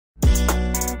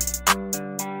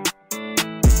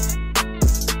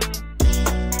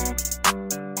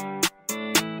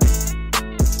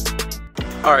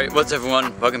Alright, what's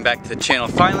everyone? Welcome back to the channel.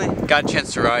 Finally got a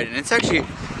chance to ride, and it's actually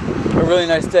a really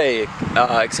nice day,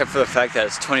 except for the fact that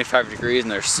it's 25 degrees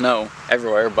and there's snow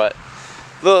everywhere, but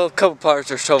couple parts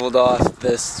are shoveled off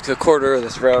the quarter of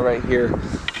this rail right here.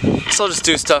 So I'll just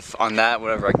do stuff on that,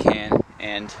 whatever I can,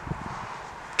 and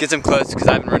get some clips because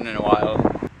I haven't ridden in a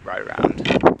while. Ride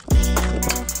around.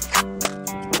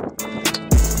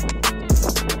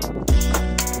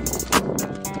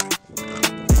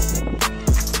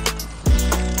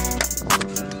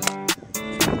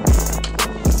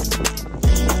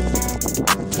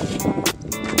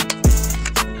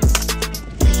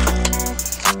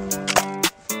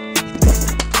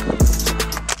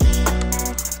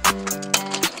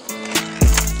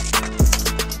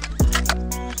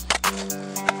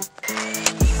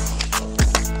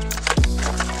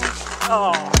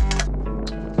 Oh.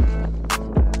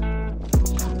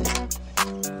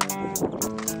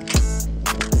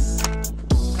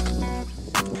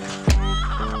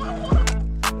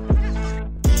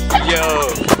 Yo.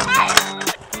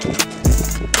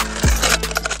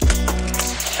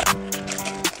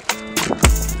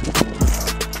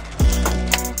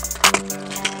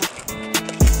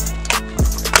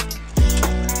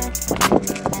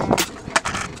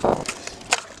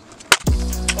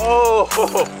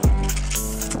 Oh.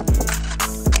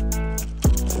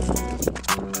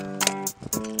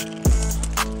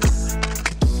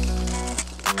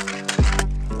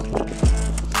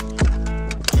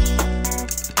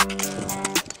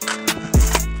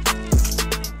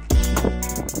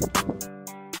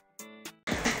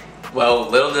 Well,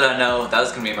 little did I know that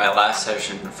was going to be my last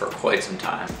session for quite some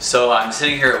time. So I'm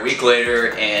sitting here a week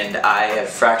later and I have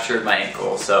fractured my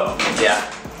ankle. So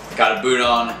yeah, got a boot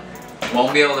on.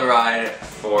 Won't be able to ride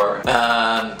for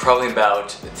probably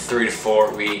about 3 to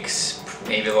 4 weeks,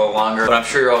 maybe a little longer. But I'm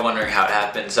sure you're all wondering how it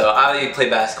happened. So I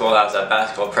played basketball. I was at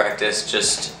basketball practice.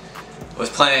 Just was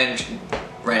playing,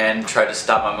 ran, tried to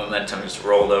stop my momentum, just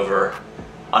rolled over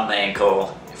on my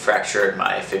ankle, fractured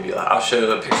my fibula. I'll show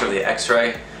you a picture of the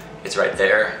X-ray. It's right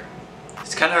there.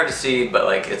 It's kind of hard to see, but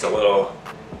like it's a little,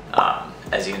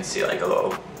 as you can see, like a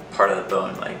little part of the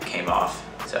bone like came off.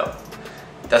 So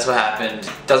that's what happened.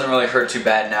 Doesn't really hurt too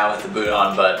bad now with the boot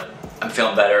on, but I'm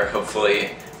feeling better.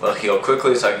 Hopefully it'll heal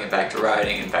quickly so I can get back to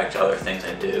riding and back to other things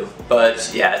I do.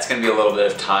 But yeah, it's gonna be a little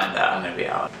bit of time that I'm gonna be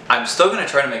out. I'm still gonna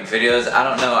try to make videos. I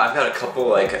don't know, I've got a couple,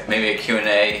 like maybe a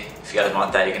Q&A. If you guys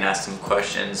want that, you can ask some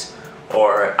questions.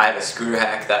 Or I have a scooter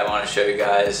hack that I wanna show you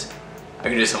guys. I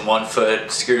can do some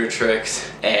 1-foot scooter tricks,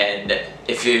 and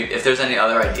if there's any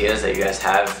other ideas that you guys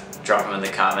have, drop them in the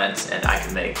comments and I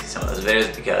can make some of those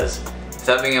videos, because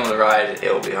without being able to ride,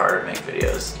 it will be harder to make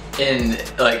videos. In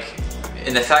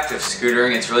the fact of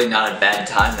scootering, it's really not a bad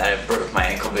time that I broke my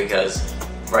ankle, because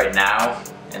right now,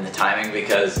 in the timing,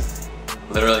 because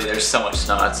literally there's so much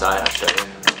snow outside. I'll show you.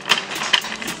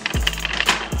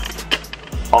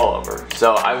 All over.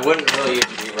 So I wouldn't really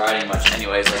even be riding much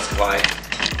anyways, that's why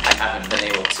I haven't been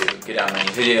able to get out many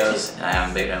videos, and I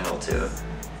haven't been able to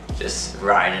just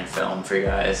ride and film for you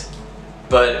guys.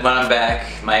 But when I'm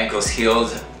back, my ankle's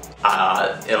healed,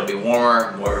 it'll be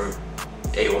warmer, more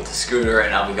able to scooter,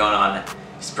 and I'll be going on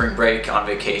spring break on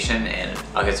vacation, and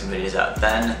I'll get some videos out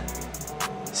then.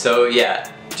 So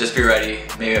yeah, just be ready.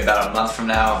 Maybe about a month from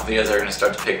now, videos are gonna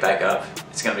start to pick back up.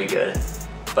 It's gonna be good.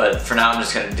 But for now, I'm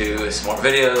just gonna do some more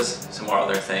videos, some more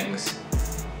other things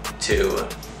to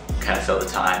kind of fill the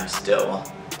time still.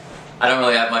 I don't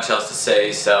really have much else to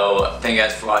say, so thank you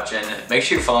guys for watching. Make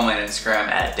sure you follow me on Instagram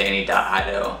at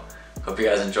danny.hido. Hope you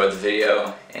guys enjoyed the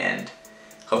video, and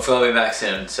hopefully I'll be back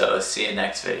soon, so see you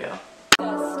next video.